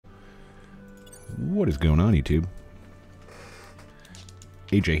What is going on, YouTube?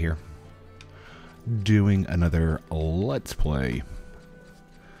 AJ here, doing another Let's Play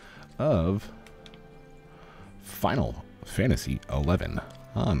of Final Fantasy XI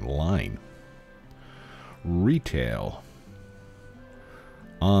Online Retail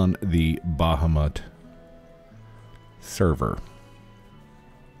on the Bahamut server.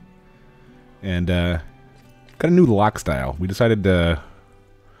 And got a new lock style. We decided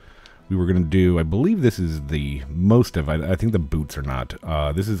we were going to do, I believe this is the most of, I think the boots are not.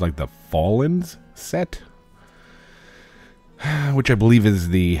 This is like the Fallens set, which I believe is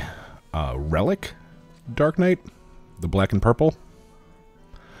the Relic Dark Knight, the black and purple.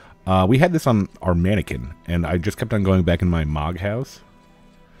 We had this on our mannequin, and I just kept on going back in my Mog house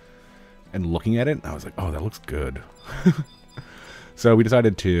and looking at it. I was like, oh, that looks good. So we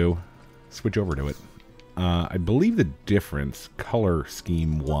decided to switch over to it. I believe the difference, color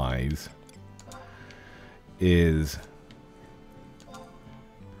scheme-wise, is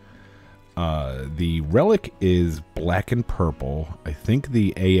the Relic is black and purple. I think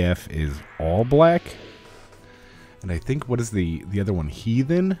the AF is all black. And I think, what is the other one?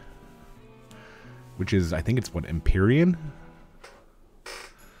 Heathen? Which is, I think it's what, Empyrean?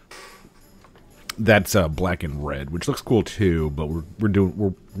 That's black and red, which looks cool too. But we're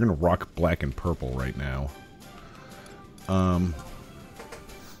gonna rock black and purple right now. And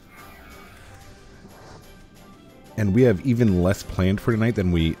we have even less planned for tonight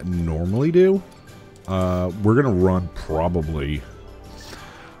than we normally do. We're gonna run probably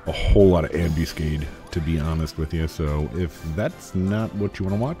a whole lot of Ambuscade, to be honest with you. So if that's not what you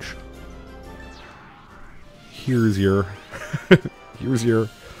want to watch, here's your here's your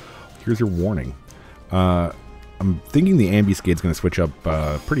warning. I'm thinking the Ambuscade's going to switch up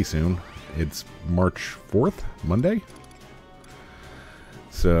pretty soon. It's March 4th, Monday.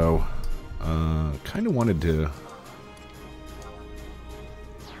 So, kind of wanted to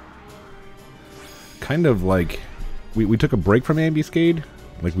kind of like we took a break from Ambuscade.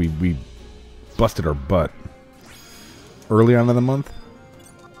 Like we busted our butt early on in the month.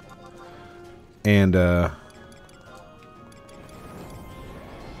 And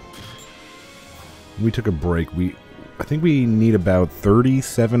we took a break. I think we need about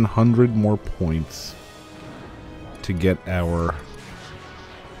 3,700 more points to get our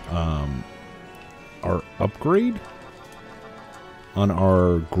upgrade on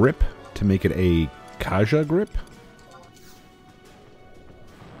our grip to make it a Kaja grip.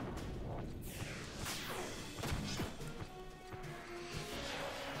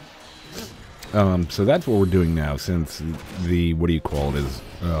 So that's what we're doing now, since the, what do you call it, is,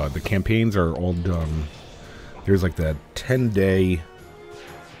 the campaigns are all done. There's like that 10-day,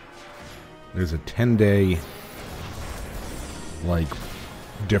 there's a 10-day, like,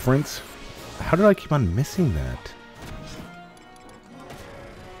 difference. How did I keep on missing that?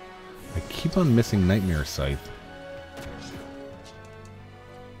 I keep on missing Nightmare Scythe.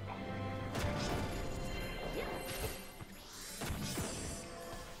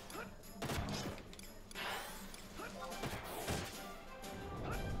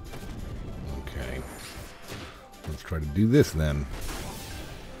 Try to do this then.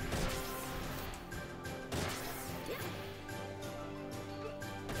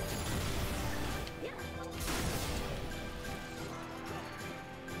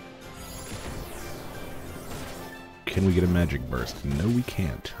 Can we get a magic burst? No, we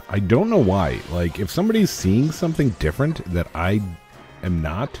can't. I don't know why. Like, if somebody's seeing something different that I am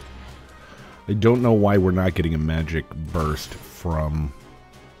not, I don't know why we're not getting a magic burst from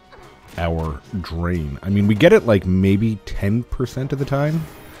our drain. I mean, we get it like maybe 10% of the time,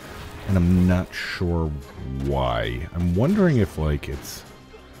 and I'm not sure why. I'm wondering if like it's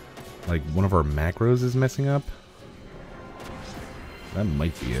like one of our macros is messing up. That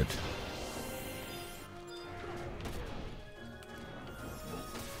might be it.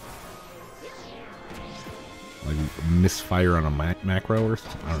 Like misfire on a macro or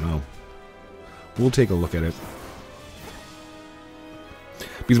something? I don't know. We'll take a look at it.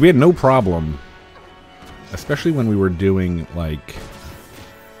 Because we had no problem, especially when we were doing, like,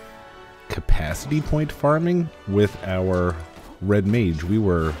 capacity point farming with our Red Mage. We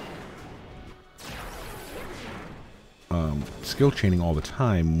were skill chaining all the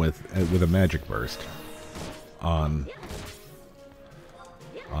time with a magic burst on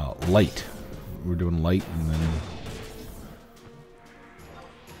light. We were doing light and then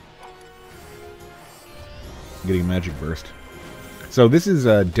getting a magic burst. So this is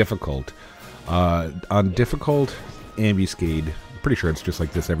difficult. On difficult Ambuscade, I'm pretty sure it's just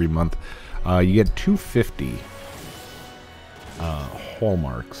like this every month. You get 250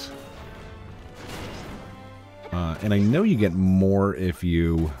 hallmarks And I know you get more if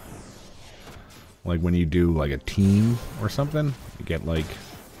you, like when you do like a team or something, you get like,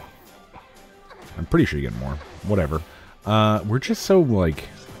 I'm pretty sure you get more. Whatever. We're just so like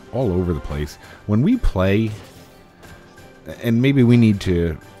all over the place. When we play, and maybe we need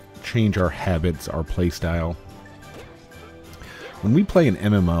to change our habits, our play style. When we play an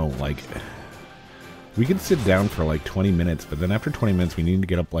MMO, like, we can sit down for like 20 minutes, but then after 20 minutes we need to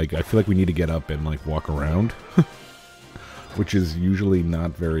get up, like, I feel like we need to get up and like walk around. Which is usually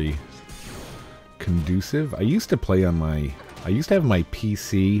not very conducive. I used to play on I used to have my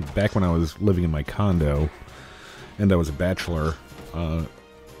PC back when I was living in my condo, and I was a bachelor. I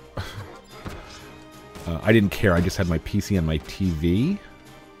didn't care. I just had my PC on my TV,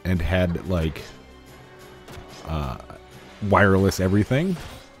 and had like wireless everything.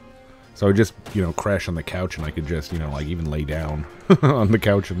 So I would just, you know, crash on the couch, and I could just, you know, like even lay down on the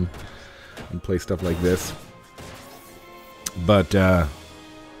couch and play stuff like this. But yeah,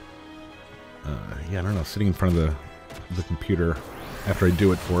 I don't know. Sitting in front of the computer after I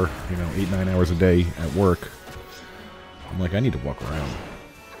do it for, you know, 8-9 hours a day at work, I'm like, I need to walk around.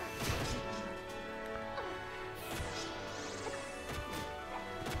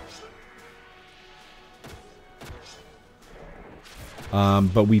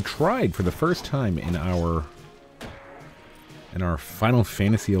 But we tried for the first time in our Final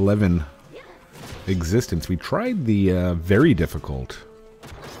Fantasy XI existence. We tried the very difficult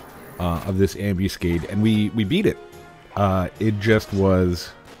of this Ambuscade, and we beat it. It just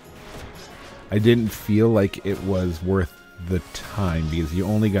was. I didn't feel like it was worth the time because you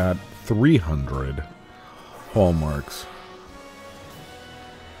only got 300 hallmarks.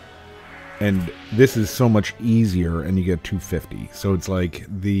 And this is so much easier, and you get 250. So it's like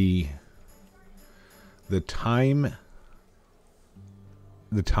the time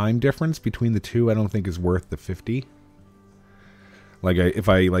difference between the two, I don't think is worth the 50. Like if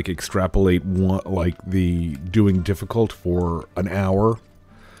I like extrapolate one, like the doing difficult for an hour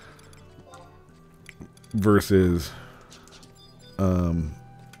versus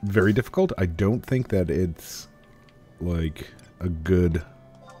very difficult, I don't think that it's like a good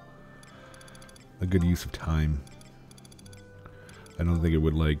use of time. I don't think it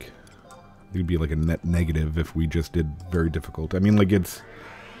would like, it'd be like a net negative if we just did very difficult. I mean, like it's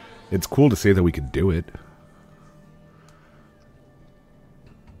cool to say that we could do it.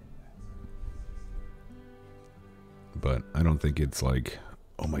 But I don't think it's like,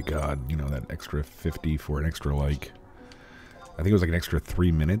 oh my god, you know, that extra 50 for an extra, like, I think it was like an extra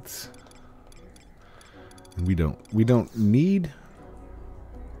 3 minutes. And we don't need,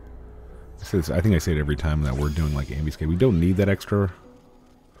 I think I say it every time that we're doing like Ambuscade. We don't need that extra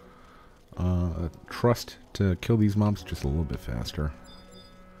trust to kill these mobs just a little bit faster.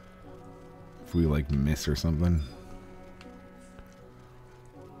 If we like miss or something.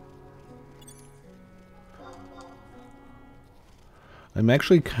 I'm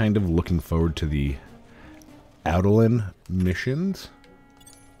actually kind of looking forward to the Outland missions.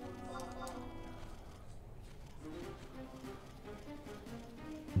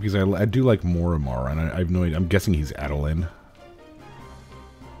 Because I do like Moramar, and I have no idea. I'm guessing he's Adeline.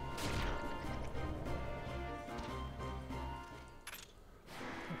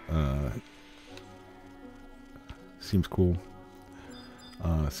 Seems cool.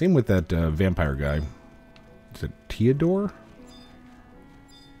 Same with that vampire guy. Is it Theodore?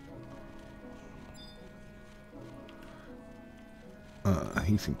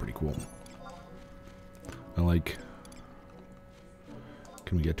 He seemed pretty cool. I like...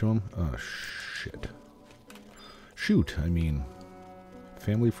 Can we get to him? Oh, shit. Shoot, I mean...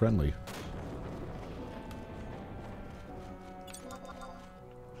 Family friendly.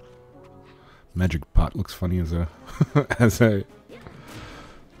 Magic pot looks funny as a... as a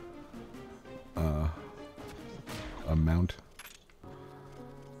mount.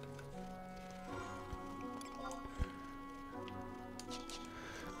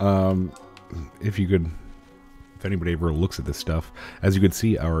 If you could, if anybody ever looks at this stuff, as you could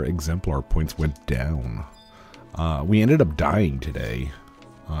see, our exemplar points went down. We ended up dying today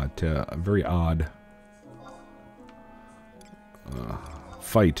to a very odd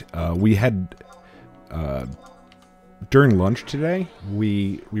fight. We had during lunch today.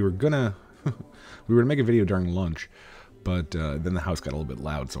 We were gonna we were gonna make a video during lunch, but then the house got a little bit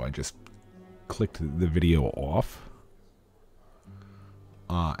loud, so I just clicked the video off.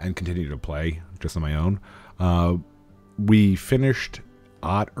 And continue to play just on my own. We finished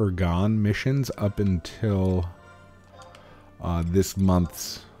Ot or Gone missions up until this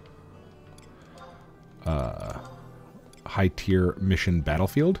month's high tier mission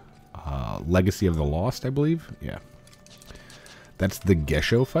Battlefield. Legacy of the Lost, I believe. Yeah. That's the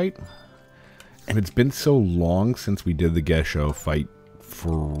Gesho fight. And it's been so long since we did the Gesho fight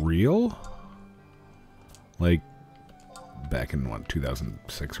for real. Like, back in, what,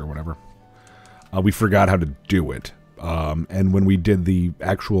 2006 or whatever. We forgot how to do it. And when we did the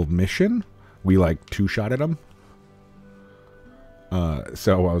actual mission, we, like, two-shotted him.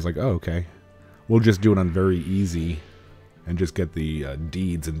 So I was like, oh, okay. We'll just do it on very easy and just get the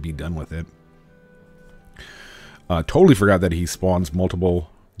deeds and be done with it. Totally forgot that he spawns multiple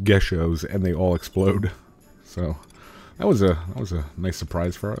Geshos and they all explode. So that was a nice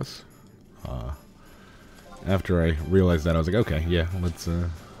surprise for us. After I realized that, I was like, okay, yeah, it's a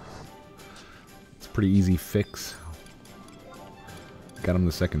pretty easy fix. Got him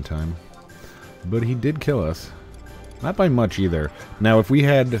the second time, but he did kill us. Not by much either. Now, if we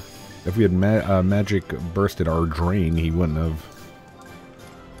had magic bursted our drain, he wouldn't have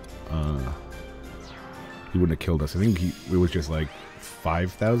killed us. I think it was just like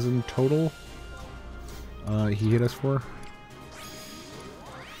 5,000 total. He hit us for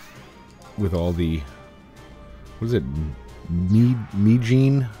with all the, what is it?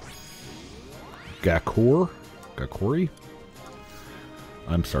 Mijin Gakori.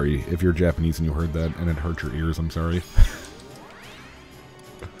 I'm sorry if you're Japanese and you heard that and it hurt your ears. I'm sorry.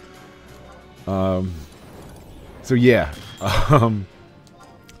 So yeah, kind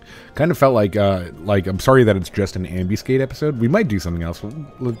of felt like I'm sorry that it's just an Ambuscade episode. We might do something else.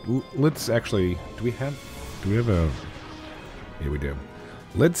 Let's actually, do we have a? Yeah, we do.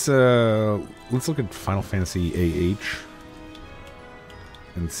 Let's look at Final Fantasy AH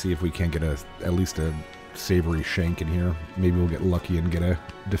and see if we can't get at least a savory shank in here. Maybe we'll get lucky and get a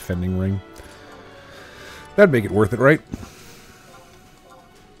defending ring. That'd make it worth it, right?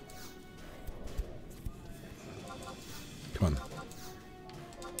 Come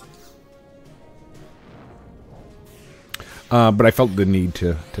on. But I felt the need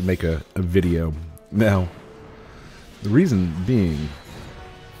to make a video. Now, the reason being,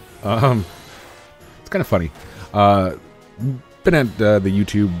 it's kind of funny. Been at the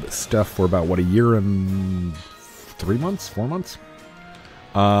YouTube stuff for about, what, a year and 4 months?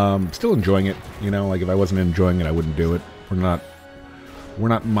 Still enjoying it, you know, like if I wasn't enjoying it, I wouldn't do it. We're not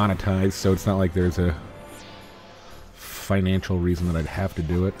monetized, so it's not like there's a financial reason that I'd have to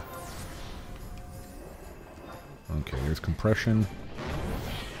do it. Okay, there's compression.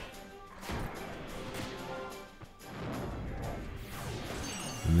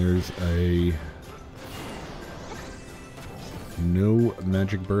 And there's a no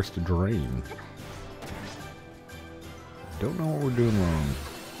magic burst drain. Don't know what we're doing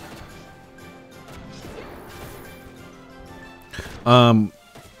wrong.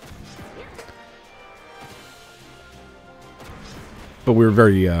 But we're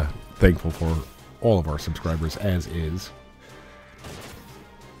very thankful for all of our subscribers, as is.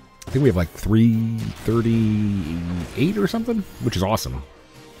 I think we have like 338 or something, which is awesome.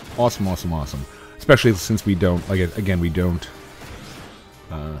 Awesome. Especially since we don't, like, again, we don't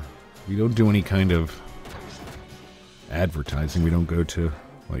do any kind of advertising. We don't go to,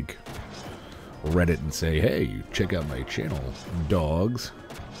 like, Reddit and say, hey, check out my channel, dogs.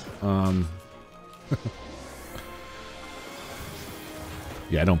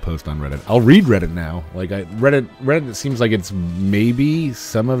 Yeah, I don't post on Reddit. I'll read Reddit now. Like, Reddit, it seems like it's maybe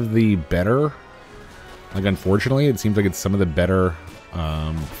some of the better, like, unfortunately, it seems like it's some of the better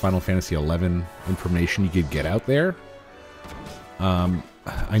Final Fantasy XI information you could get out there.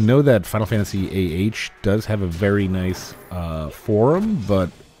 I know that Final Fantasy AH does have a very nice forum, but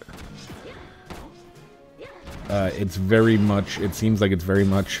it's very much, it seems like it's very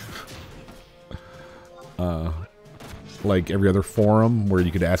much like every other forum where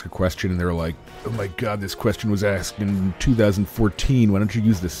you could ask a question and they're like, oh my god, this question was asked in 2014, why don't you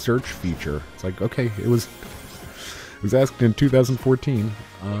use the search feature? It's like, okay, it was asked in 2014.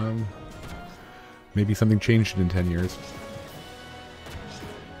 Maybe something changed in 10 years.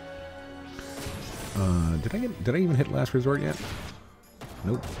 Did I even hit last resort yet?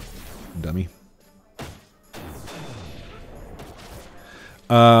 Nope. Dummy.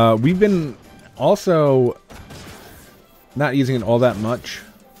 We've been also not using it all that much,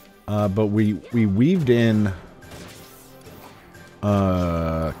 but we weaved in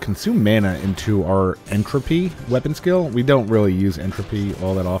consume mana into our entropy weapon skill. We don't really use entropy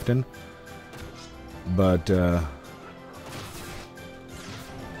all that often, but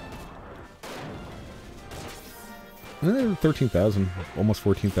 13,000, almost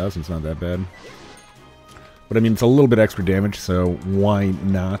 14,000 is not that bad. But I mean, it's a little bit extra damage, so why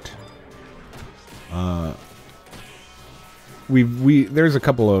not? there's a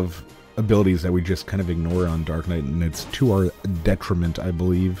couple of abilities that we just kind of ignore on Dark Knight, and it's to our detriment, I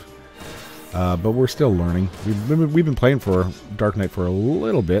believe. But we're still learning. We've been playing for Dark Knight for a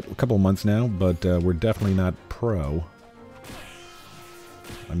little bit, a couple of months now, but we're definitely not pro.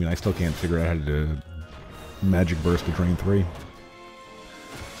 I mean, I still can't figure out how to do Magic Burst to Drain 3.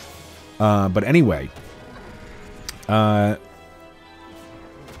 But anyway, I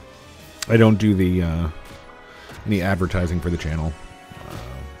don't do the any advertising for the channel.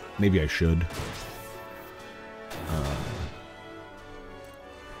 Maybe I should.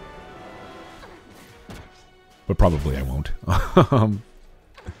 But probably I won't.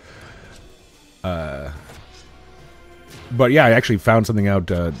 But yeah, I actually found something out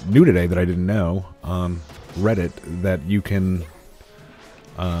new today that I didn't know on Reddit, that you can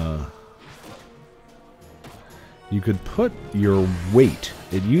you could put your weight.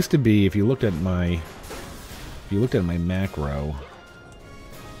 It used to be, if you looked at my macro,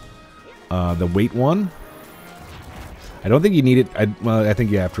 the weight one. I don't think you need it. Well, I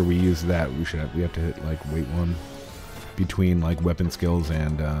think after we use that, we have to hit like weight 1 between like weapon skills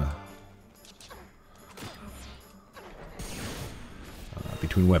and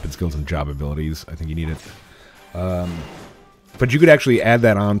between weapon skills and job abilities. I think you need it. But you could actually add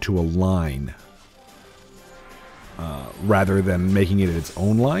that onto a line rather than making it its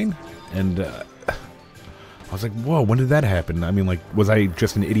own line. And I was like, whoa, when did that happen? I mean, like, was I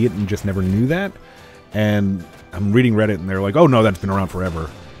just an idiot and just never knew that? And I'm reading Reddit, and they're like, oh, no, that's been around forever.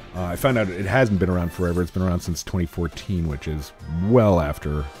 I found out it hasn't been around forever. It's been around since 2014, which is well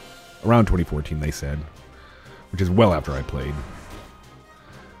after... Around 2014, they said. Which is well after I played.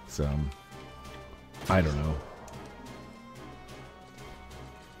 So, I don't know.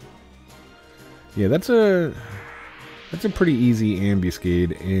 Yeah, that's a pretty easy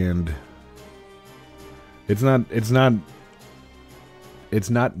ambuscade, and it's not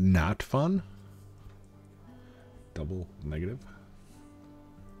fun. Double negative.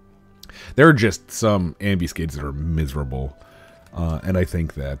 There are just some ambuscades that are miserable, and I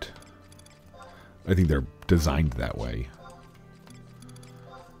think they're designed that way.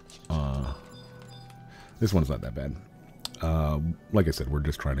 This one's not that bad. Like I said, we're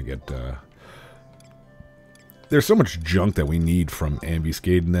just trying to get. There's so much junk that we need from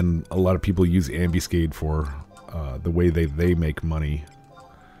Ambuscade, and then a lot of people use Ambuscade for the way they make money.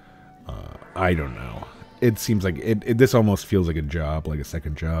 I don't know. It seems like this almost feels like a job, like a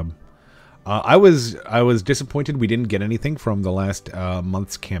second job. I was disappointed we didn't get anything from the last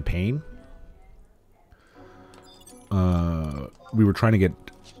month's campaign. We were trying to get.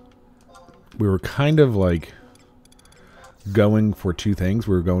 We were kind of like going for two things.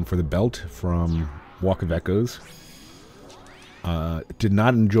 We were going for the belt from Walk of Echoes. Did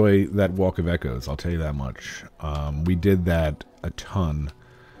not enjoy that Walk of Echoes, I'll tell you that much. We did that a ton,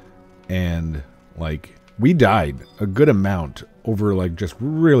 and like we died a good amount over like just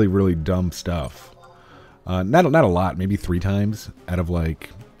really, really dumb stuff. Not a lot, maybe 3 times out of like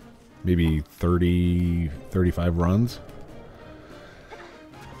maybe 30, 35 runs.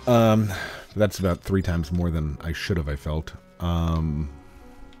 That's about 3 times more than I should have, I felt.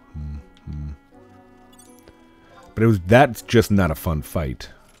 But that's just not a fun fight.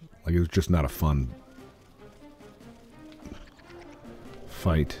 Like, it was just not a fun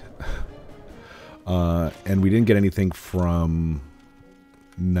fight. And we didn't get anything from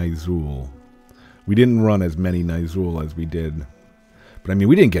Nizul. We didn't run as many Nizul as we did. But I mean,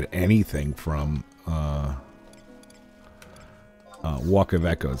 we didn't get anything from Walk of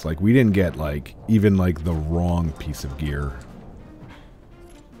Echoes. Like, we didn't get like even like the wrong piece of gear.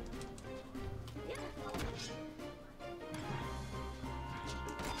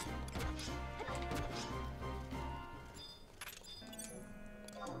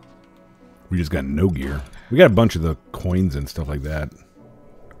 We just got no gear. We got a bunch of the coins and stuff like that.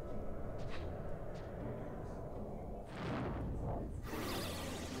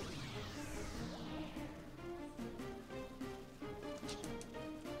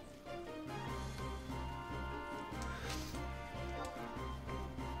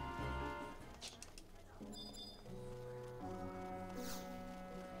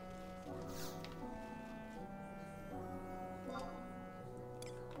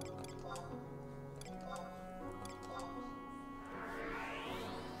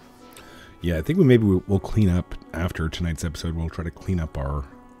 Yeah, I think we'll clean up after tonight's episode. We'll try to clean up our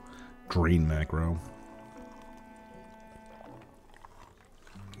drain macro.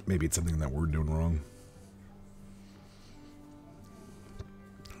 Maybe it's something that we're doing wrong.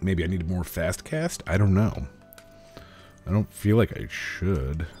 Maybe I need more fast cast? I don't know. I don't feel like I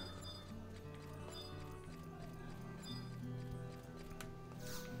should.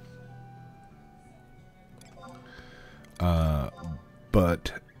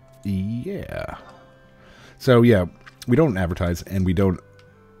 But yeah. So yeah, we don't advertise, and we don't,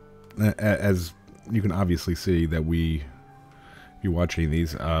 as you can obviously see that if you watch any of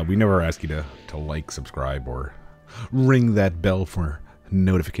these, we never ask you to like, subscribe, or ring that bell for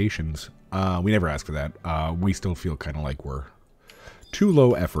notifications. We never ask for that. We still feel kind of like we're too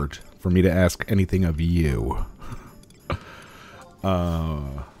low effort for me to ask anything of you.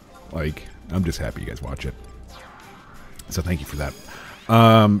 Like, I'm just happy you guys watch it. So thank you for that.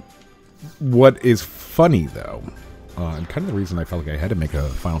 What is funny, though, and kind of the reason I felt like I had to make a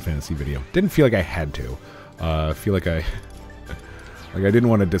Final Fantasy video. Didn't feel like I had to. I feel like I didn't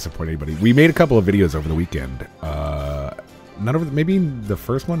want to disappoint anybody. We made a couple of videos over the weekend. None of maybe the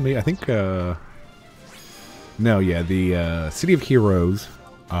first one. Maybe I think. No, yeah, the City of Heroes.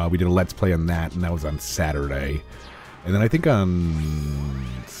 We did a Let's Play on that, and that was on Saturday. And then I think on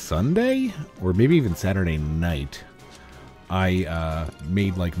Sunday, or maybe even Saturday night, I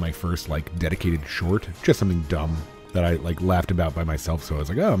made like my first like dedicated short, just something dumb that I like laughed about by myself. So I was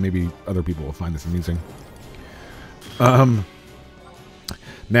like, oh, maybe other people will find this amusing.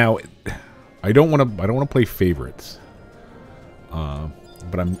 Now, I don't want to play favorites,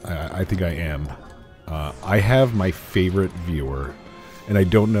 but I think I am. I have my favorite viewer, and I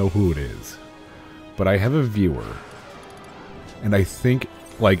don't know who it is, but I have a viewer, and I think,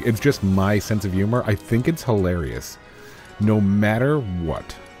 like, it's just my sense of humor. I think it's hilarious. No matter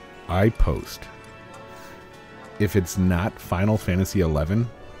what I post, if it's not Final Fantasy XI,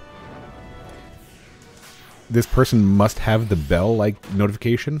 this person must have the bell, like,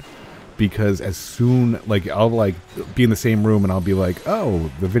 notification, because as soon, like, I'll, like, be in the same room and I'll be like,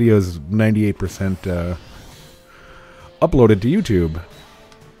 oh, the video is 98% uploaded to YouTube.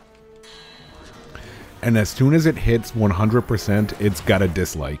 And as soon as it hits 100%, it's got a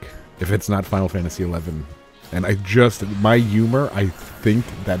dislike if it's not Final Fantasy XI. And my humor, I think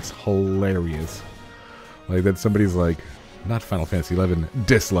that's hilarious. Like, that somebody's like, not Final Fantasy XI,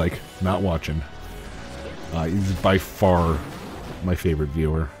 dislike, not watching. He's by far my favorite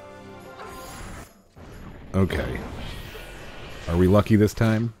viewer. Okay. Are we lucky this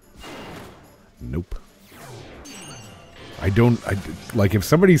time? Nope. Like, if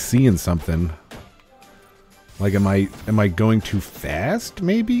somebody's seeing something, like, am I going too fast,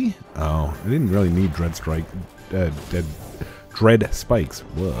 maybe? Oh, I didn't really need Dread Spikes.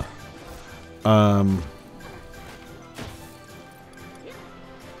 Whoa.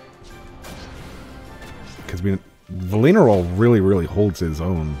 Because Valinor really holds his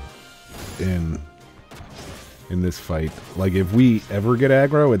own in this fight. Like, if we ever get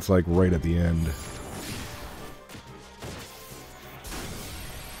aggro, it's like right at the end.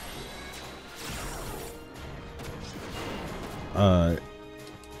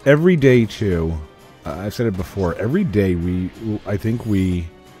 Every day too, I've said it before, every day I think we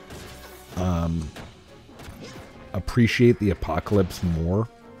appreciate the apocalypse more.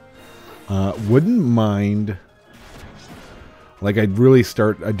 Wouldn't mind, like, I do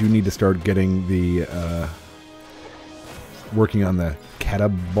need to start getting the working on the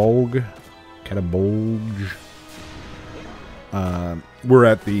Catabolge. We're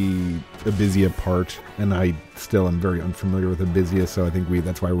at the Abysia part, and I still am very unfamiliar with Abysia, so I think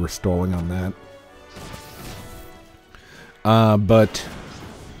that's why we're stalling on that. But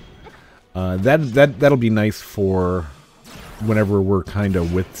that'll be nice for whenever we're kind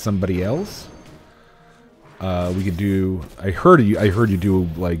of with somebody else. We could do. I heard you do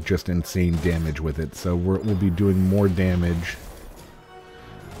like just insane damage with it, so we'll be doing more damage.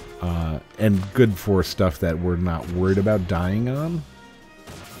 And good for stuff that we're not worried about dying on.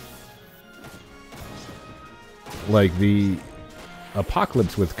 Like the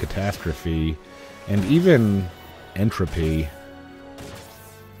Apocalypse with Catastrophe, and even Entropy.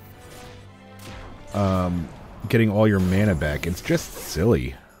 Getting all your mana back, it's just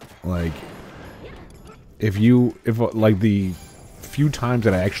silly. Like, if like the few times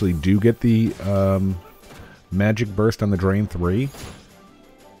that I actually do get the magic burst on the Drain 3,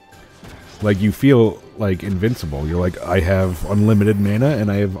 like, you feel like invincible. You're like, I have unlimited mana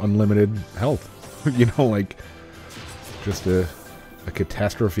and I have unlimited health. You know, like, just a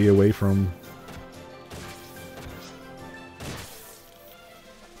catastrophe away from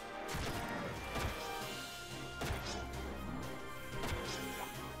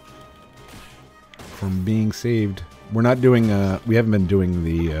being saved. We're not doing we haven't been doing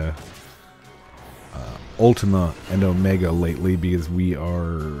the Ultima and Omega lately because we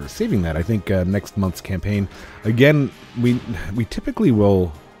are saving that. I think next month's campaign. Again, we typically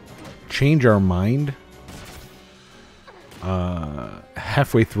will change our mind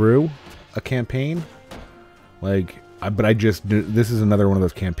halfway through a campaign. Like, But this is another one of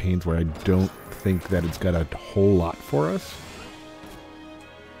those campaigns where I don't think that it's got a whole lot for us.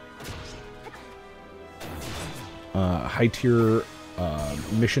 High tier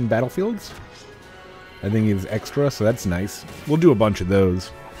mission battlefields, I think, is extra, so that's nice. We'll do a bunch of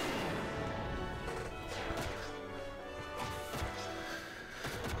those.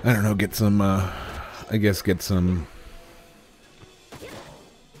 I don't know, get some, I guess get some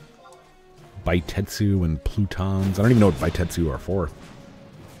Baitetsu and Plutons. I don't even know what Baitetsu are for.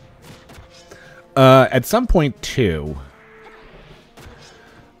 At some point, too,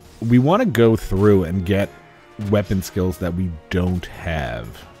 we want to go through and get weapon skills that we don't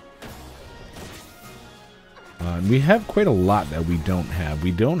have. We have quite a lot that we don't have.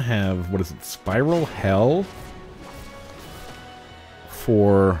 We don't have, what is it, Spiral Hell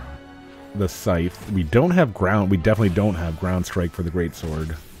for the Scythe. We don't have ground. We definitely don't have Ground Strike for the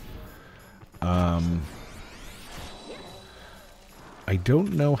Greatsword. I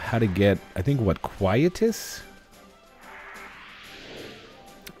don't know how to get, I think, what, Quietus?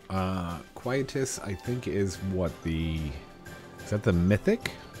 Quietus, I think, is what is that the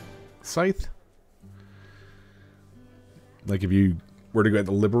Mythic Scythe? Like if you were to go at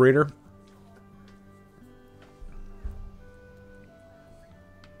the Liberator?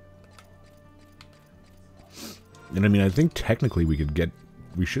 And I mean, I think technically we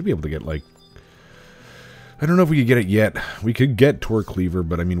should be able to get, like, I don't know if we could get it yet. We could get Tor Cleaver,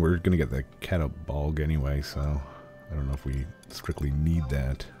 but I mean, we're going to get the Catabalg anyway, so I don't know if we strictly need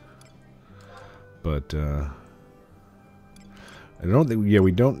that. But, I don't think, yeah,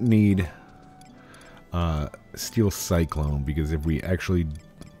 we don't need Steel Cyclone, because if we actually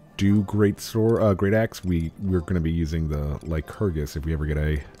do Great Axe, we're going to be using the Lycurgus if we ever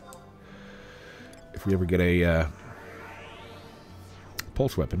get a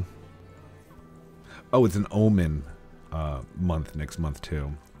pulse weapon. Oh, it's an Omen month next month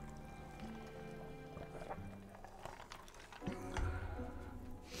too.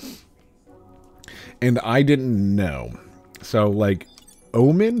 And I didn't know. So, like,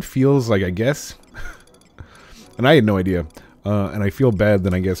 Omen feels like, I guess, and I had no idea, and I feel bad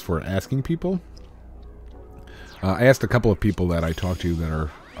then, I guess, for asking people. I asked a couple of people that I talked to that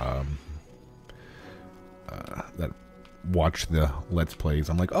are that watch the Let's Plays.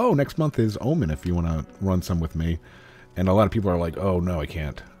 I'm like, oh, next month is Omen if you want to run some with me. And a lot of people are like, oh, no, I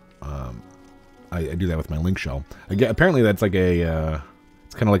can't. I do that with my link shell. Apparently that's like a,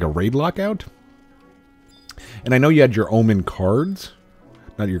 it's kind of like a raid lockout. And I know you had your Omen cards.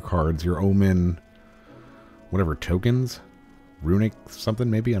 Not your cards, your Omen, whatever, tokens? Runic something,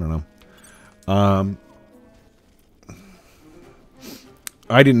 maybe? I don't know.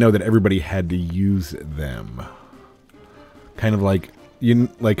 I didn't know that everybody had to use them. Kind of like, I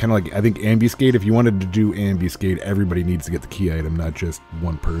think Ambuscade, if you wanted to do Ambuscade, everybody needs to get the key item, not just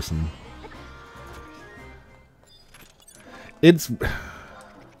one person.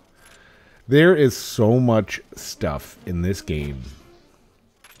 There is so much stuff in this game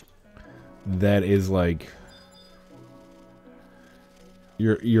that is like,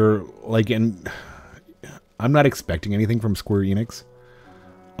 you're like, and I'm not expecting anything from Square Enix,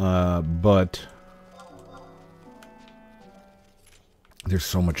 but there's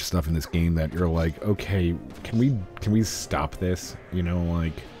so much stuff in this game that you're like, okay, can we stop this? You know,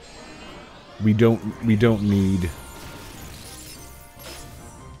 like, we don't need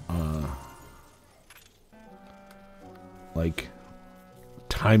like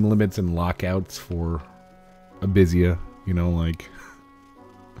time limits and lockouts for Abysia, you know, like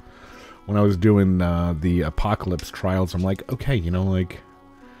when I was doing the Apocalypse trials, I'm like, okay, you know, like,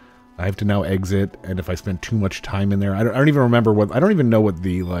 I have to now exit, and if I spend too much time in there, I don't even remember I don't even know what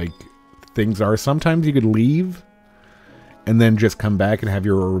the, like, things are. Sometimes you could leave and then just come back and have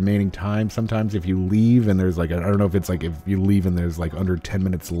your remaining time. Sometimes if you leave and there's, like, I don't know if it's, like, if you leave and there's, like, under 10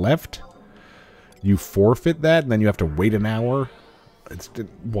 minutes left, you forfeit that, and then you have to wait an hour.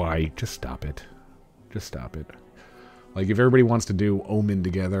 Why? Just stop it. Just stop it. Like, if everybody wants to do Omen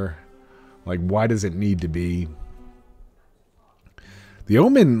together, like, why does it need to be... The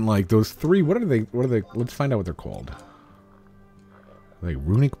Omen, like, those three, what are they, let's find out what they're called. Like,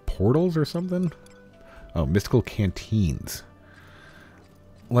 Runic Portals or something? Oh, Mystical Canteens.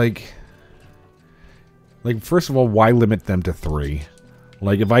 Like, first of all, why limit them to 3?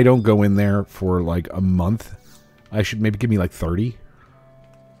 Like, if I don't go in there for, like, a month, I should maybe give me, like, 30.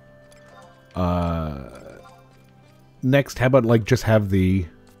 Next, how about, like, just have the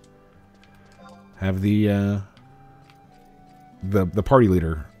party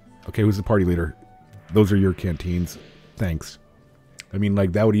leader. Okay, who's the party leader? Those are your canteens. Thanks. I mean,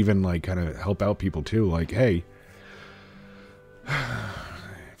 like, that would even, like, kind of help out people, too. Like, hey,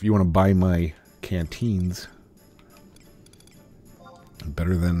 if you want to buy my canteens,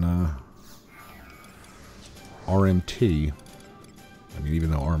 better than RMT. I mean, even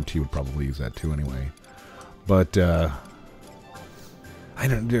though RMT would probably use that too anyway. But I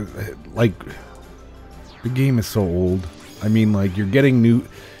don't do, like, the game is so old. I mean, like, you're getting new,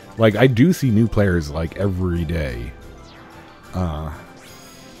 like, I do see new players like every day.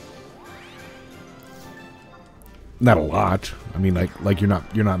 Not a lot. I mean, like you're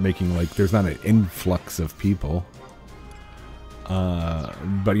not making, like, there's not an influx of people.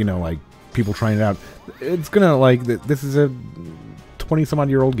 But you know, like, people trying it out. It's gonna, like, this is a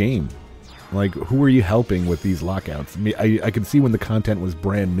 20-some-odd-year-old game. Like, who are you helping with these lockouts? I mean, I could see when the content was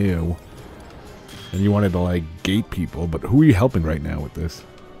brand new and you wanted to, like, gate people, but who are you helping right now with this?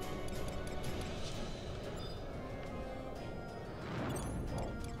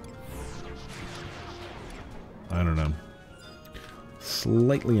 I don't know.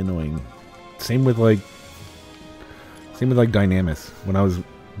 Slightly annoying. Same with Dynamis. When I was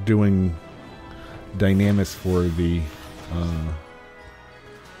doing Dynamis for the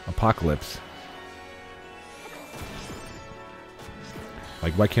Apocalypse.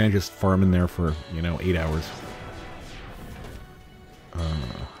 Like, why can't I just farm in there for, you know, 8 hours?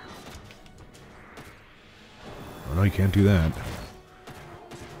 Oh no, you can't do that.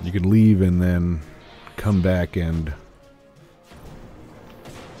 You could leave and then come back and...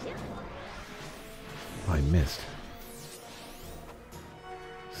 Oh, I missed.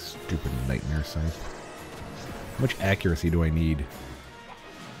 Stupid nightmare scythe. How much accuracy do I need?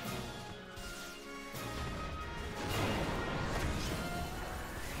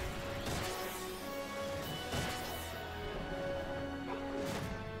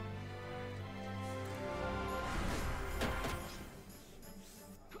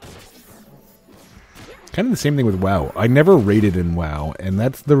 Kind of the same thing with WoW. I never raided in WoW, and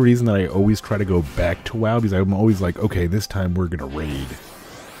that's the reason that I always try to go back to WoW, because I'm always like, okay, this time we're gonna raid.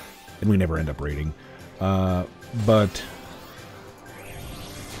 And we never end up raiding. But...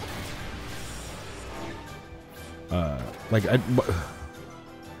 like,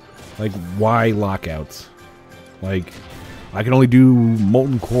 why lockouts? Like, I can only do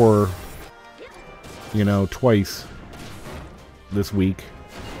Molten Core, you know, twice this week.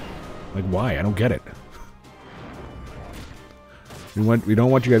 Like, why? I don't get it. We don't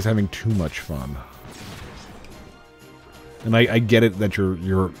want you guys having too much fun. And I get it that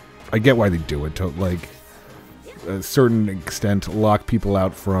you're I get why they do it, to, like, a certain extent, lock people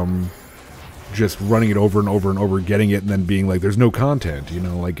out from just running it over and over and over, getting it, and then being like, there's no content, you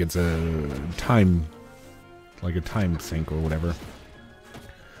know, like it's a time sink or whatever.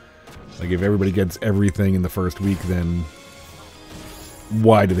 Like, if everybody gets everything in the first week, then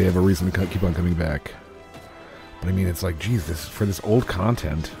why do they have a reason to keep on coming back? But I mean, it's like, geez, for this old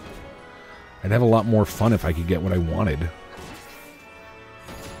content, I'd have a lot more fun if I could get what I wanted.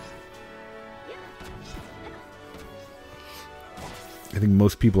 I think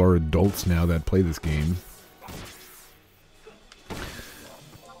most people are adults now that play this game.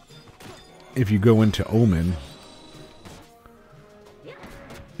 If you go into Omen,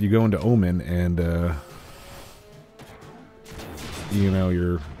 and, you know,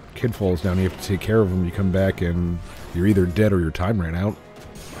 your kid falls down, you have to take care of him, you come back and you're either dead or your time ran out.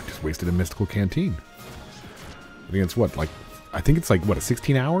 I just wasted a mystical canteen. I think it's what, like, I think it's like, what,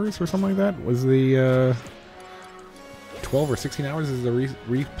 16 hours or something like that? Was the, 12 or 16 hours is the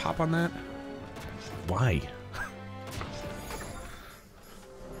re-pop on that? Why?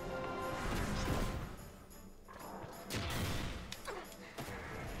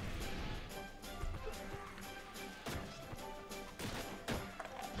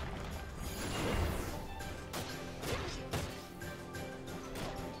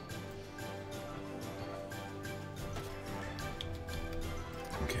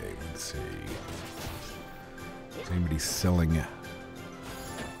 Selling.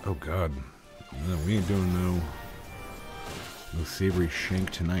 Oh god, no, we ain't doing no savory shank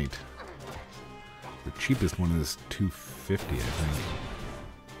tonight. The cheapest one is $2.50, I think.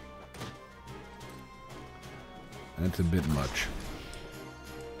 That's a bit much.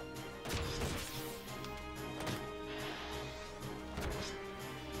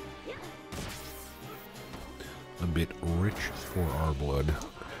 A bit rich for our blood.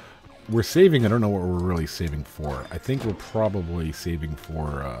 We're saving, I don't know what we're really saving for. I think we're probably saving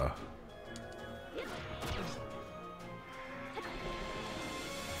for,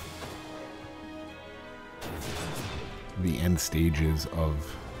 the end stages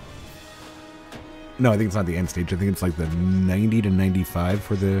of... No, I think it's not the end stage. I think it's like the 90 to 95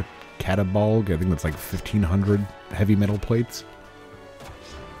 for the Catabalg. I think that's like 1,500 heavy metal plates.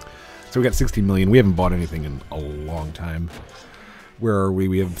 So we got 60 million. We haven't bought anything in a long time. Where are we?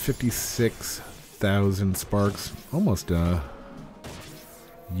 We have 56,000 sparks. Almost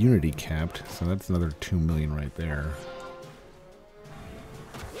Unity capped. So that's another 2 million right there.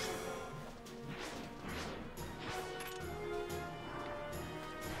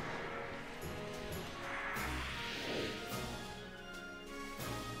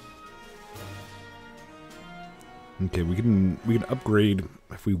 Okay, we can upgrade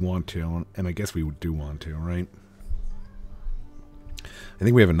if we want to, and I guess we do want to, right? I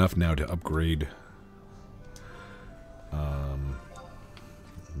think we have enough now to upgrade.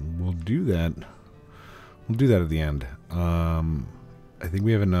 We'll do that. We'll do that at the end. I think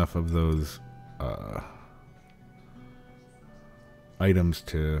we have enough of those items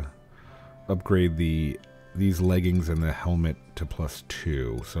to upgrade these leggings and the helmet to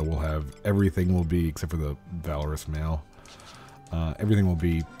 +2. So we'll have everything will be, except for the Valorous Mail, everything will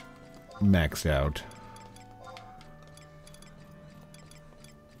be maxed out.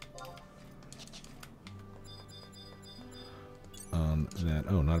 On that,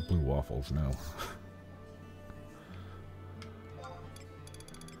 oh, not blue waffles, no.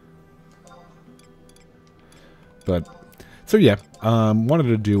 But, so yeah, wanted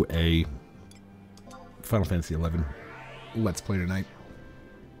to do a Final Fantasy XI Let's Play tonight.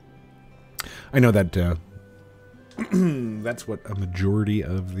 I know that that's what a majority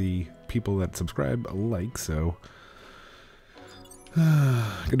of the people that subscribe like, so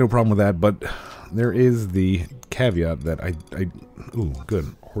got no problem with that, but there is the caveat that ooh,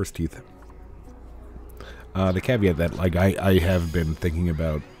 good, horse teeth. The caveat that, like, I have been thinking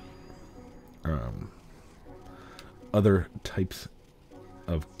about other types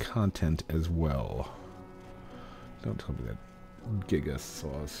of content as well. Don't tell me that Giga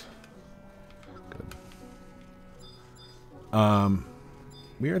sauce. Good.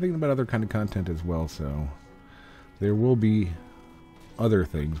 We are thinking about other kind of content as well, so there will be other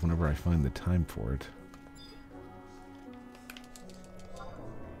things whenever I find the time for it.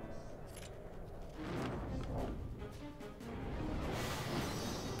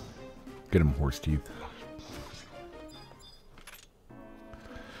 Get him, horse teeth.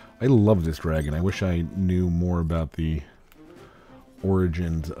 I love this dragon. I wish I knew more about the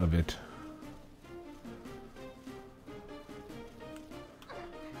origins of it.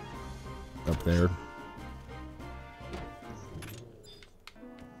 Up there.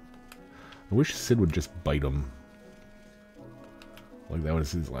 I wish Sid would just bite him. Like, that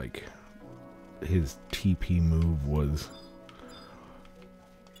was his, like, his TP move was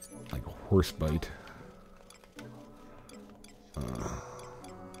like a horse bite.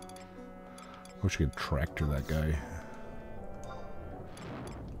 Wish I could tractor that guy.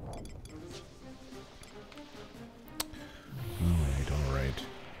 Alright, alright.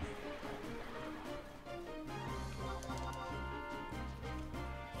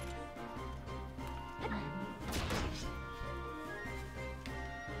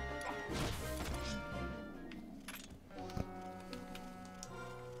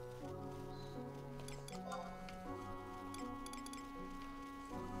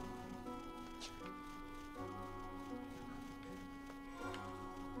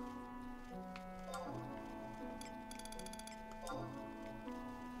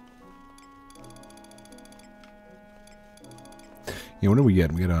 Yeah, what do we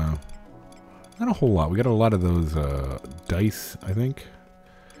get? We get not a whole lot. We got a lot of those dice, I think,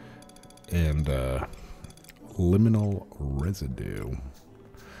 and liminal residue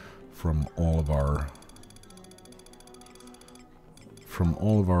from all of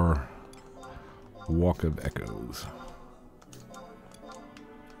our Walk of Echoes.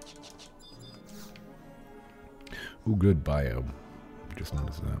 Ooh, good bio. Just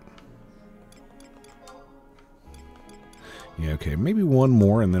noticed that. Yeah, okay, maybe one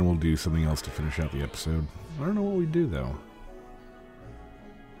more and then we'll do something else to finish out the episode. I don't know what we do, though.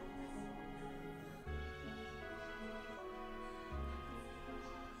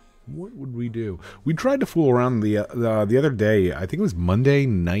 What would we do? We tried to fool around the other day. I think it was Monday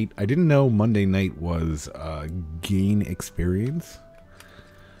night. I didn't know Monday night was gain experience.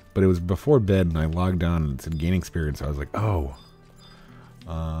 But it was before bed and I logged on and it said gain experience. I was like, oh.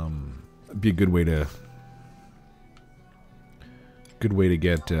 It'd be a good way to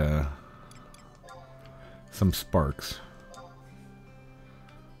get some sparks,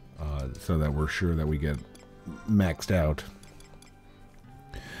 so that we're sure that we get maxed out.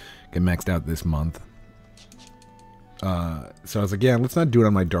 Get maxed out this month. So I was like, yeah, let's not do it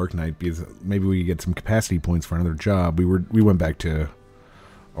on my Dark Knight because maybe we get some capacity points for another job. We went back to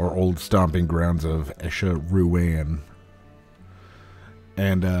our old stomping grounds of Esha Ruan.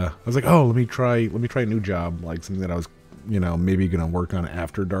 And I was like, oh, let me try a new job, like something that I was, maybe gonna work on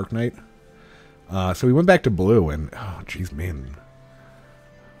after Dark Knight. So we went back to Blue, and oh, jeez, man,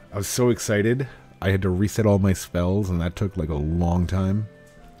 I was so excited. I had to reset all my spells, and that took like a long time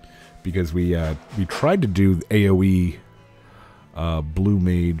because we tried to do AOE Blue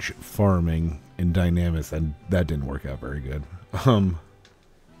Mage farming in Dynamis, and that didn't work out very good.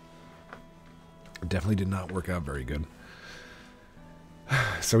 Definitely did not work out very good.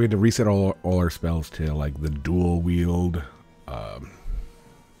 So we had to reset all our spells to like the dual wield and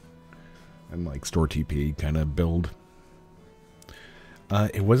like store TP kind of build.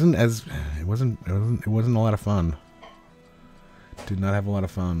 It wasn't a lot of fun. Did not have a lot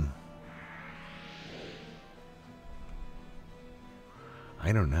of fun.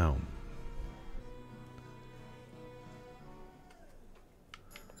 I don't know.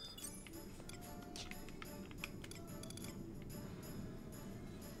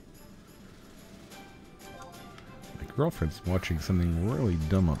 Girlfriend's watching something really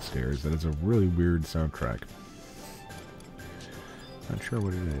dumb upstairs that is a really weird soundtrack. Not sure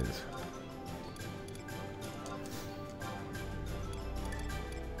what it is.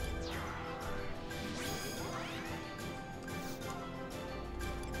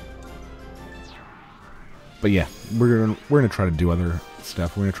 But yeah, we're gonna try to do other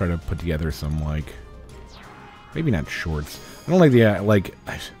stuff. We're gonna try to put together some like maybe not shorts. I don't like the like.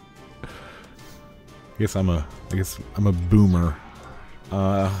 I guess I'm a boomer.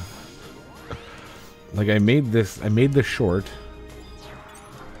 Like I made this short.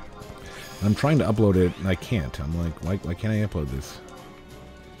 And I'm trying to upload it and I can't. I'm like, why can't I upload this?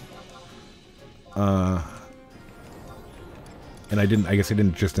 And I guess I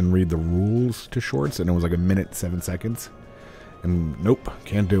didn't read the rules to shorts, and it was like 1minute 7 seconds. And nope,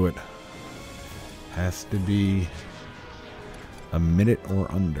 can't do it. Has to be a minute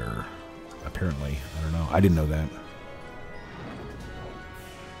or under. Apparently. I don't know. I didn't know that.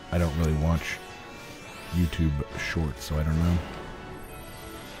 I don't really watch YouTube shorts, so I don't know.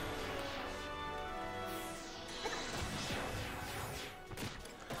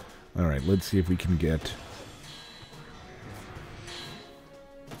 Alright, let's see if we can get...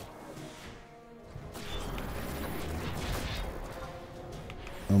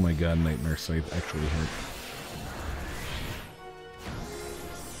 Oh my god, Nightmare Scythe actually hit.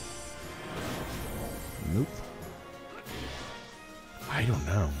 Nope. I don't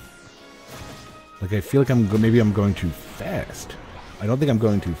know. Like, I feel like maybe I'm going too fast. I don't think I'm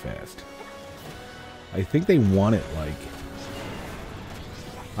going too fast. I think they want it, like...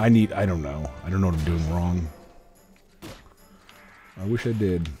 I don't know. I don't know what I'm doing wrong. I wish I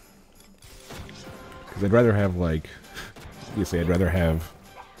did. Because I'd rather have, like... Obviously, I'd much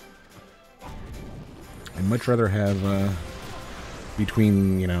rather have,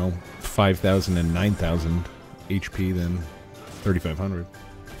 between, 5,000 and 9,000 HP than 3,500.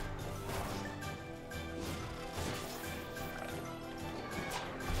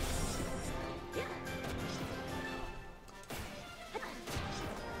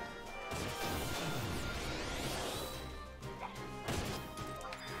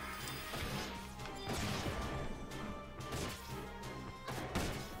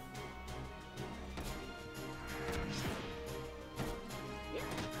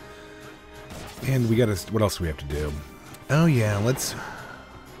 And we gotta... What else do we have to do? Oh yeah, let's...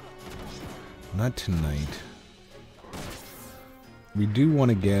 Not tonight. We do want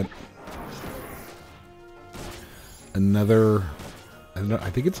to get... Another... I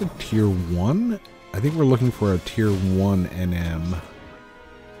think it's a tier 1? I think we're looking for a tier 1 NM.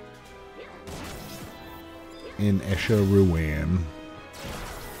 In Esha Ruan.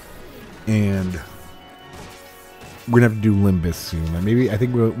 And... We're gonna have to do Limbus soon. I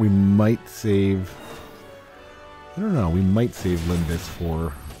think we might save... I don't know, we might save Limbus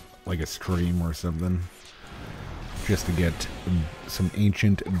for like a stream or something. Just to get some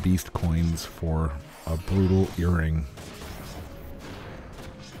ancient beast coins for a brutal earring.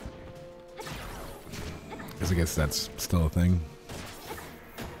 Because I guess that's still a thing.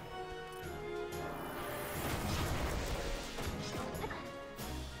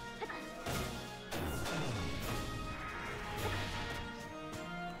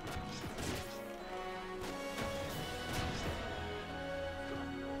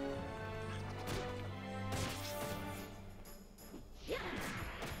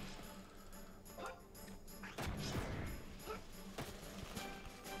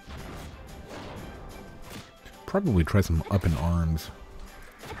 Probably try some up in arms.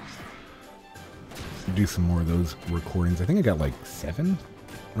 Do some more of those recordings. I think I got like 7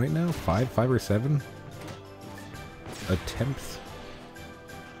 right now. 5 or 7 attempts.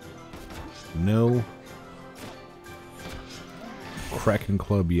 No Kraken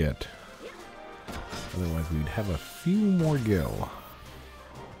Club yet. Otherwise, we'd have a few more gil.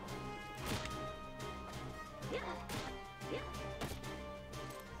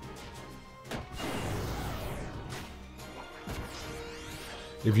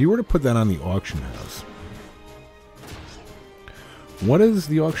 If you were to put that on the auction house, what does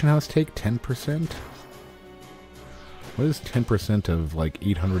the auction house take? 10%? What is 10% of like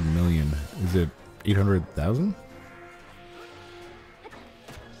 800 million? Is it 800,000?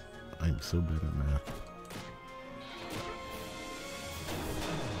 I'm so bad at math.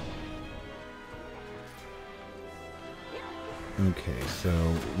 Okay, so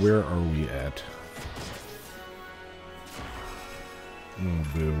where are we at? Oh,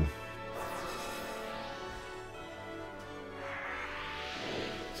 boo.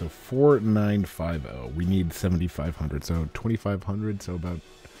 So 4950. We need 7,500. So 2,500. So about,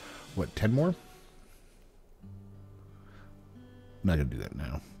 what, 10 more? Not going to do that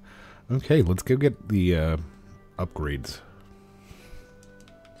now. Okay, let's go get the upgrades.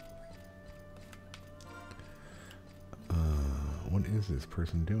 What is this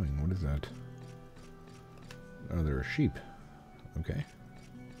person doing? What is that? Oh, they're a sheep. Okay.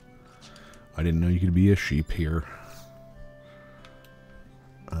 I didn't know you could be a sheep here.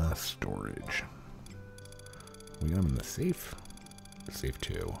 Storage. We got them in the safe. Safe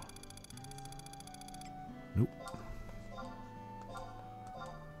 2. Nope.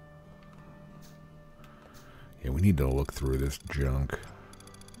 Yeah, we need to look through this junk.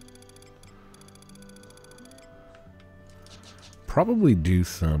 Probably do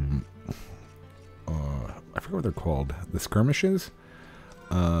some, I forget what they're called. The skirmishes?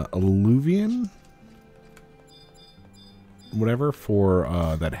 Alluvian? Whatever, for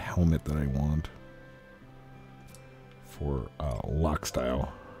that helmet that I want. For lock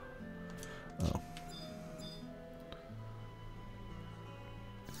style. Oh.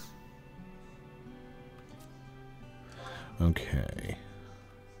 Okay.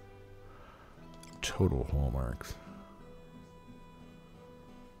 Total hallmarks.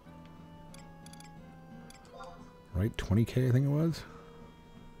 Right? 20k, I think it was?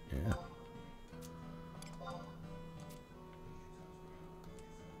 Yeah.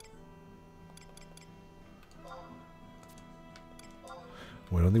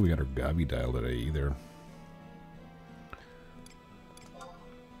 Well, I don't think we got our Gavi dial today either.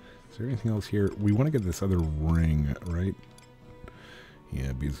 Is there anything else here? We want to get this other ring, right?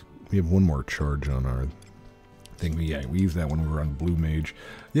 Yeah, because we have one more charge on our thing. But yeah, we used that when we were on Blue Mage.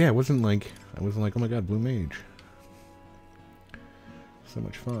 Yeah, it wasn't like, I wasn't like, oh my god, Blue Mage. So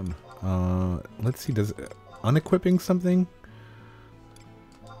much fun. Let's see, does unequipping something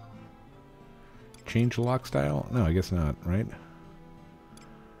change the lock style? No, I guess not, right?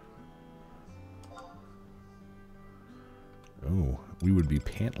 Oh, we would be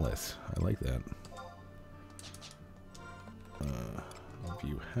pantless. I like that.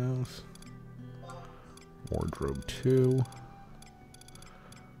 View house. Wardrobe 2.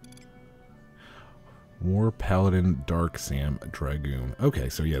 War Paladin Dark Sam Dragoon. Okay,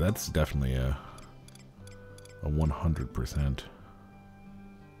 so yeah, that's definitely a 100%.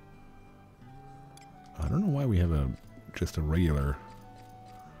 I don't know why we have just a regular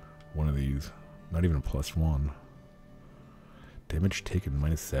one of these. Not even a +1. Damage taken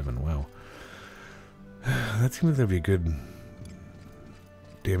 -7. Wow. That seems to be a good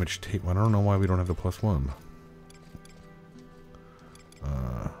damage take. I don't know why we don't have the +1.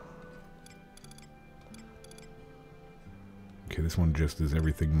 Okay, this one just is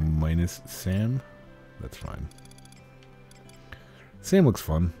everything minus Sam. That's fine. Sam looks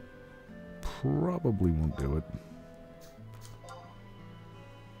fun. Probably won't do it.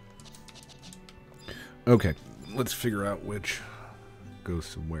 Okay, let's figure out which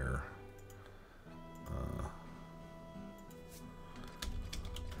goes to where.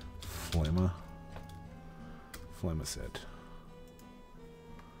 Flamma set.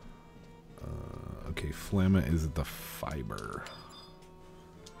 Okay, Flamma is the fiber.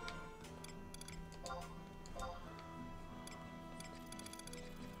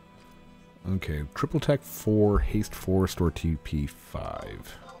 Okay, triple tech 4, haste 4, store TP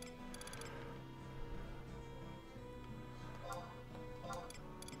 5.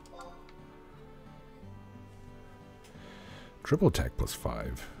 Triple attack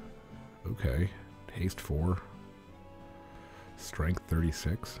 +5. Okay. Haste 4. Strength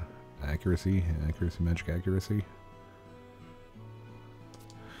 36. Accuracy. Accuracy, magic accuracy.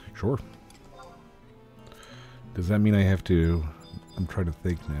 Sure. Does that mean I have to... I'm trying to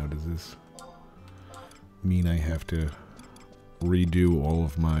think now. Does this mean I have to redo all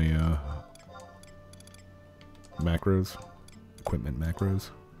of my macros. Equipment macros.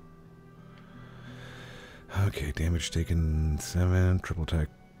 Okay, damage taken 7, triple attack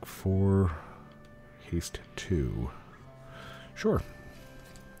 4, haste 2. Sure.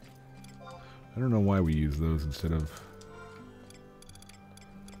 I don't know why we use those instead of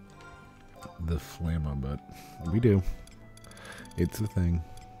the Flamma, but we do. It's a thing.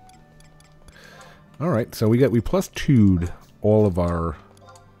 Alright, so we plus 2'd all of our,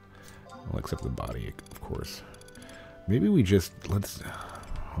 well, except the body, of course. Maybe we just, let's,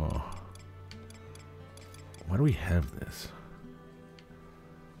 oh. Why do we have this?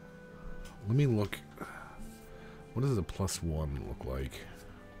 Let me look. What does a +1 look like?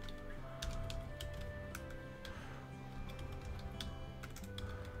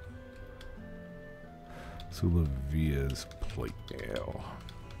 Sulavia's plate mail.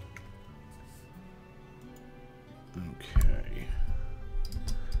 Okay.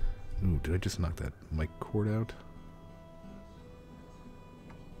 Ooh, did I just knock that mic cord out?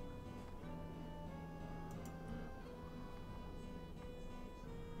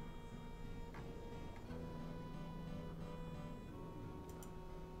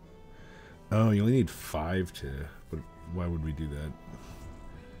 Oh, you only need 5 to... But why would we do that?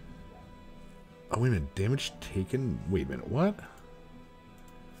 Oh, wait a minute. Damage taken? Wait a minute. What?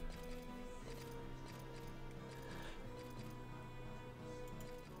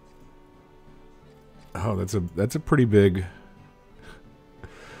 Oh, that's a pretty big...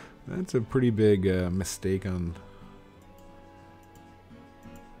 That's a pretty big mistake on...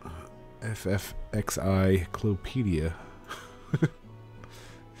 FFXI Clopedia.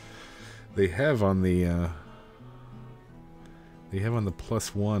 They have on the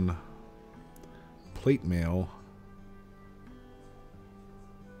 +1 plate mail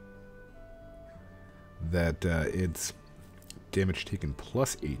that it's damage taken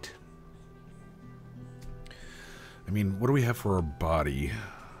 +8. I mean, what do we have for our body?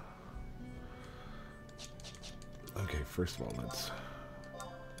 Okay, first of all, let's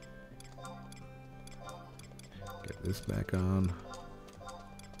get this back on.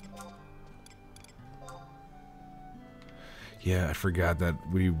 Yeah, I forgot that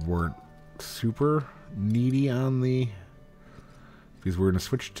we weren't super needy on the... Because we're going to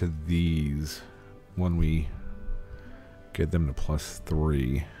switch to these when we get them to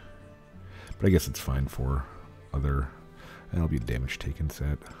 +3. But I guess it's fine for other... That'll be a damage taken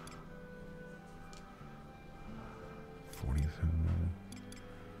set. 47.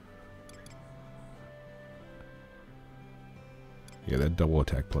 Yeah, that double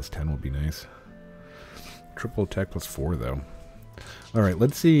attack +10 would be nice. Triple attack +4 though. All right,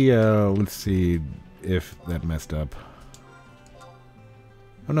 let's see if that messed up.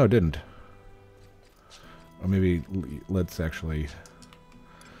 Oh no, it didn't. Or maybe let's actually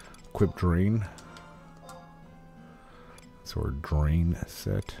equip drain. So our drain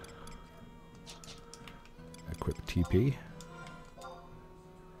set. Equip TP.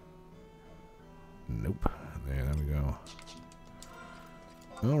 Nope. There we go.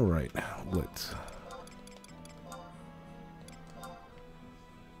 All right, let's.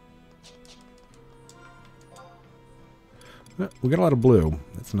 We got a lot of blue.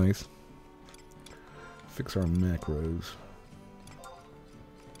 That's nice. Fix our macros.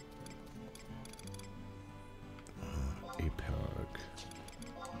 APOC.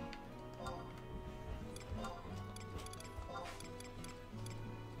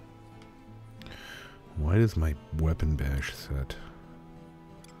 Why does my weapon bash set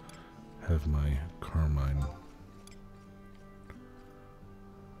have my Carmine?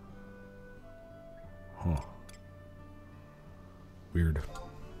 Huh. Weird.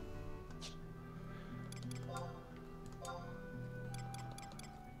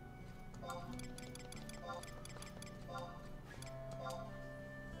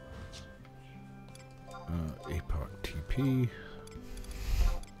 APOC TP.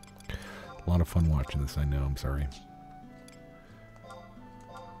 A lot of fun watching this, I know, I'm sorry.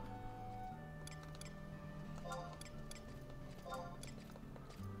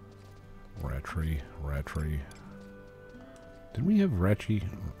 Ratry. Didn't we have Ratchy?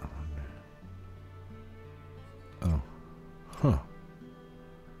 Oh. Huh.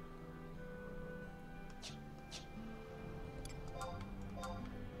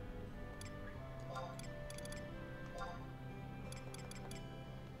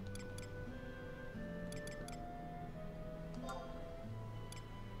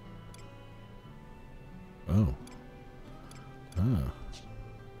 Oh. Ah.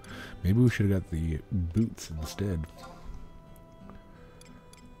 Maybe we should have got the boots instead.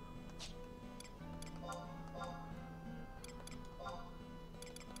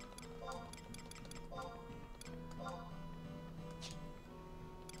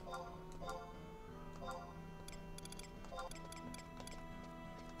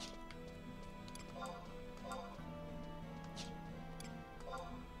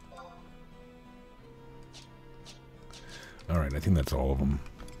 Alright, I think that's all of them.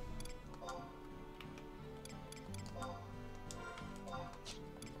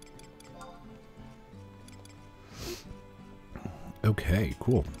 Okay,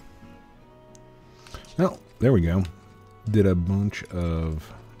 cool. Well, there we go. Did a bunch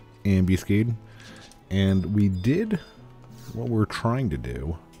of Ambuscade, and we did what we're trying to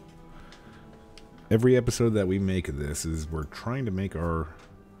do. Every episode that we make of this is we're just trying to make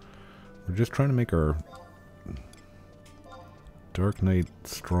our Dark Knight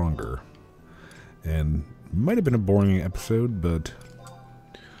stronger. And might have been a boring episode, but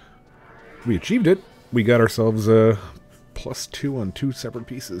we achieved it. We got ourselves a +2 on 2 separate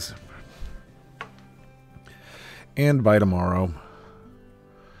pieces. And by tomorrow,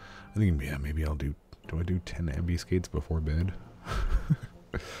 I think, yeah, maybe I'll do I do 10 Ambuscades before bed?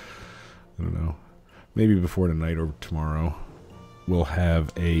 I don't know. Maybe before tonight or tomorrow, we'll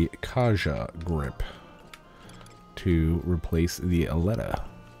have a Kaja grip to replace the Aletta.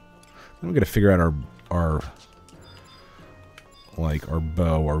 Then we're gonna figure out our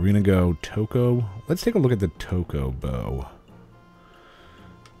bow. Are we gonna go Toko? Let's take a look at the Toko bow.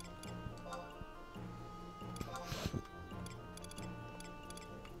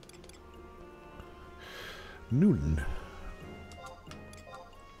 Newton.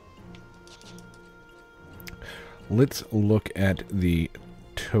 Let's look at the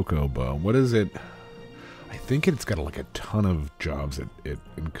Toko bow. What is it? I think it's got like a ton of jobs it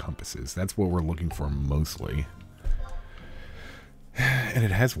encompasses. That's what we're looking for mostly. And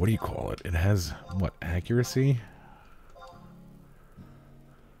it has, what do you call it? It has, what, accuracy?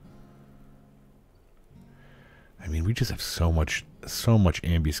 I mean, we just have so much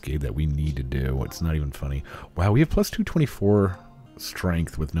Ambuscade that we need to do. It's not even funny. Wow, we have plus 224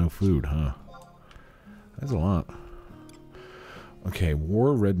 strength with no food, huh? That's a lot. Okay,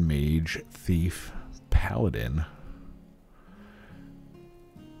 War, Red Mage, Thief, Paladin,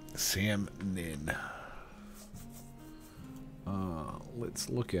 Sam Nin. Let's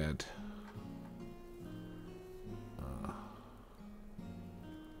look at...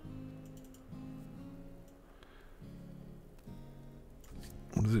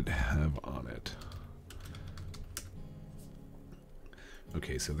 what does it have on it?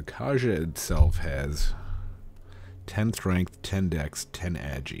 Okay, so the Kaja itself has 10 strength, 10 dex, 10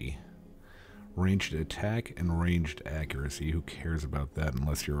 agi. Ranged attack and ranged accuracy. Who cares about that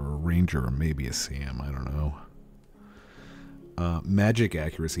unless you're a ranger or maybe a Sam? I don't know. Magic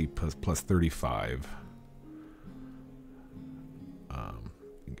accuracy plus 35.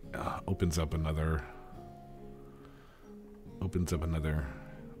 Opens up another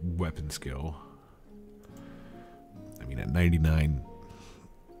weapon skill. I mean, at 99,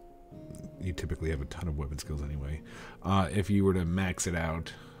 you typically have a ton of weapon skills anyway. If you were to max it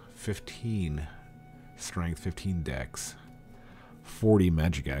out, 15 strength, 15 dex, 40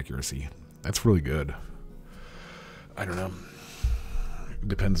 magic accuracy. That's really good. I don't know. It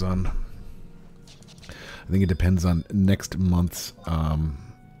depends on... I think it depends on next month's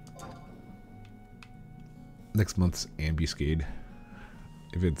Ambuscade.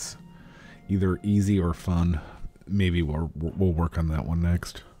 If it's either easy or fun, maybe we'll work on that one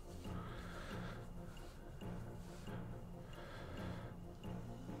next.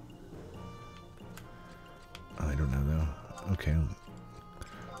 I don't know though. Okay.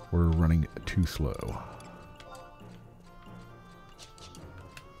 We're running too slow.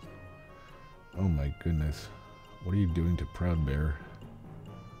 Oh my goodness. What are you doing to Proud Bear?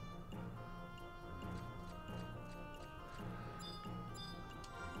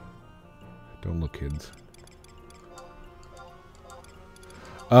 Don't look, kids.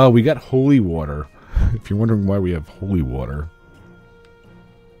 We got holy water. If you're wondering why we have holy water.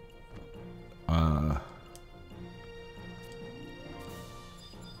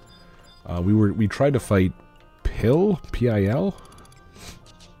 We tried to fight Pil, P-I-L,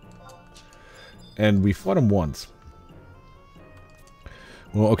 and we fought him once.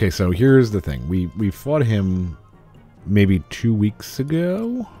 Well, okay, so here's the thing. We fought him maybe 2 weeks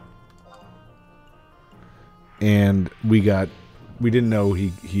ago, and we didn't know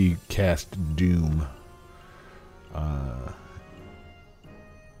he cast Doom. Oh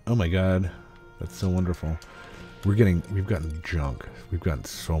my god, that's so wonderful. We've gotten junk. We've gotten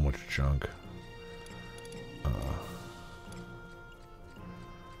so much junk.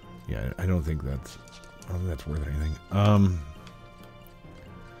 Yeah, I don't think that's worth anything.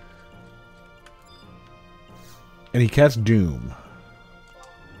 And he cast Doom.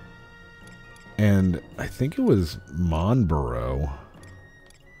 And I think it was Monborough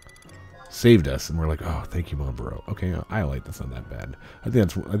saved us, and we're like, oh, thank you, Monborough. Okay, I like that's not that bad. I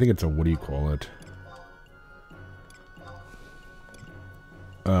think it's a, what do you call it?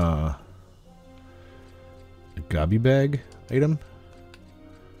 a gobby bag item.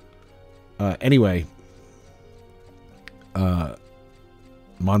 Anyway,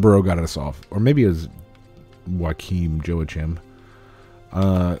 Monborough got us off, or maybe it was Joachim Joachim.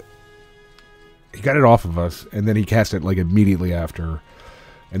 He got it off of us, and then he cast it like immediately after,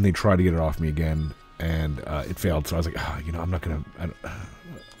 and they tried to get it off me again, and it failed. So I was like, I'm not gonna.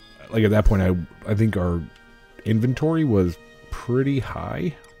 Like at that point, I think our inventory was pretty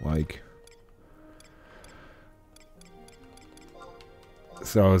high, like.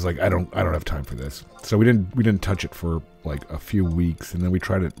 So I was like, I don't have time for this. So we didn't touch it for like a few weeks, and then we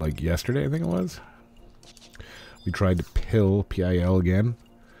tried it like yesterday, I think it was. We tried to PIL again,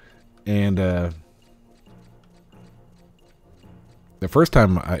 and the first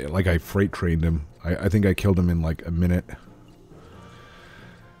time I freight trained him. I think I killed him in like a minute.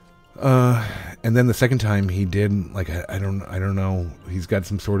 And then the second time he did like I don't know. He's got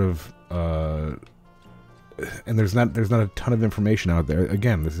some sort of and there's not a ton of information out there.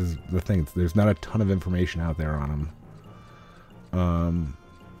 Again, this is the thing. There's not a ton of information out there on him.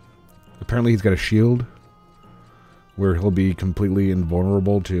 Apparently he's got a shield where he'll be completely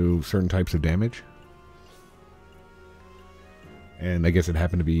invulnerable to certain types of damage. And I guess it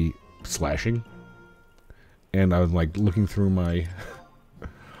happened to be slashing. And I was like looking through my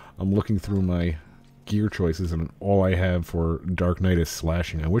I'm looking through my gear choices, and all I have for Dark Knight is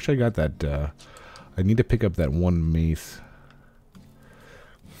slashing. I wish I got that I need to pick up that one mace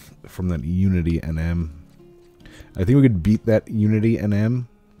from that Unity NM. I think we could beat that Unity NM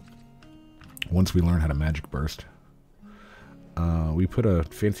once we learn how to Magic Burst. We put a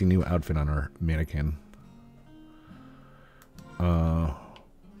fancy new outfit on our mannequin.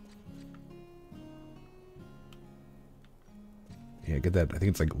 Yeah, get that. I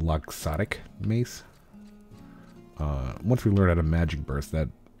think it's like Loxotic mace. Once we learn how to Magic Burst, that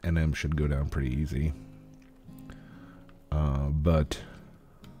NM should go down pretty easy. But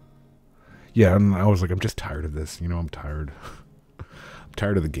yeah, and I was like, I'm just tired of this. I'm tired. I'm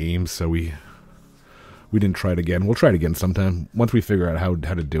tired of the game, so we didn't try it again. We'll try it again sometime. Once we figure out how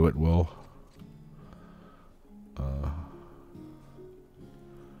to do it, we'll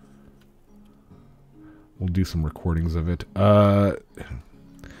do some recordings of it.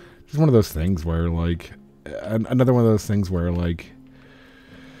 Just one of those things where, like, another one of those things where, like,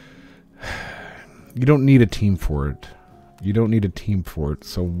 you don't need a team for it. You don't need a team for it.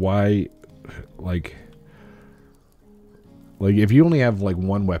 So why, like, if you only have, like,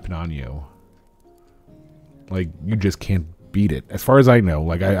 one weapon on you, like, you just can't beat it. As far as I know,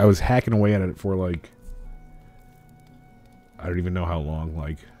 like, I was hacking away at it for, like, I don't even know how long,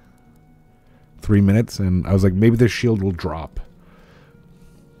 like, 3 minutes, and I was like, maybe this shield will drop.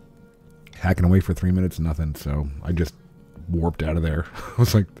 Hacking away for 3 minutes, nothing, so I just warped out of there. I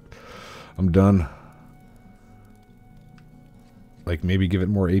was like, I'm done. Like, maybe give it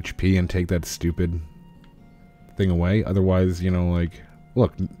more HP and take that stupid thing away. Otherwise, like,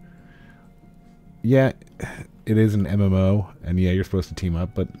 look, yeah, it is an MMO, and yeah, you're supposed to team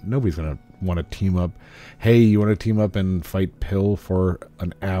up, but nobody's gonna want to team up. Hey, you want to team up and fight Pill for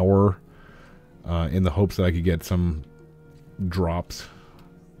an hour in the hopes that I could get some drops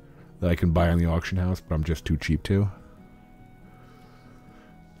that I can buy on the auction house, but I'm just too cheap to.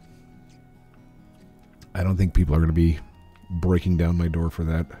 I don't think people are going to be breaking down my door for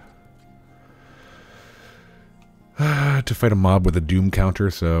that. To fight a mob with a doom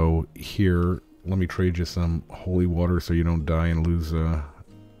counter, so here, let me trade you some holy water so you don't die and lose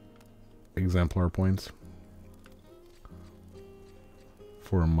exemplar points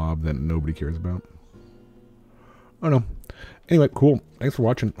for a mob that nobody cares about. Oh no. Anyway, cool. Thanks for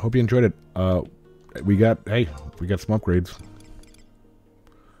watching. Hope you enjoyed it. We got some upgrades.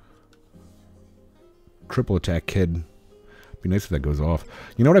 Triple attack kid. Be nice if that goes off.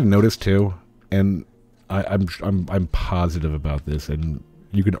 You know what I've noticed too, and I'm positive about this, and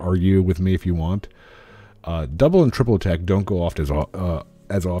you can argue with me if you want. Double and triple attack don't go off as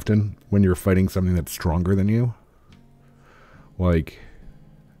often when you're fighting something that's stronger than you. Like,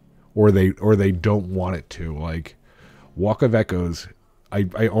 or they don't want it to. Like, Walk of Echoes,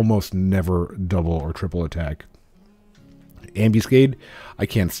 I almost never double or triple attack. Ambuscade, I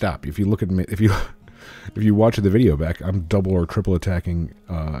can't stop. If you look at me, if you watch the video back, I'm double or triple attacking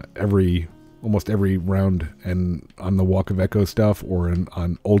almost every round, and on the Walk of Echo stuff or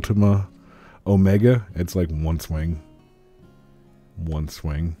on Ultima Omega, it's like one swing.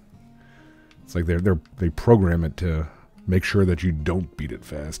 It's like they program it to make sure that you don't beat it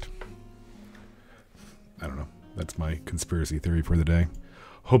fast. I don't know. That's my conspiracy theory for the day.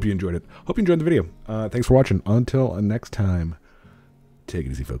 Hope you enjoyed it. Hope you enjoyed the video. Thanks for watching. Until next time, Take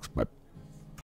it easy, folks. Bye.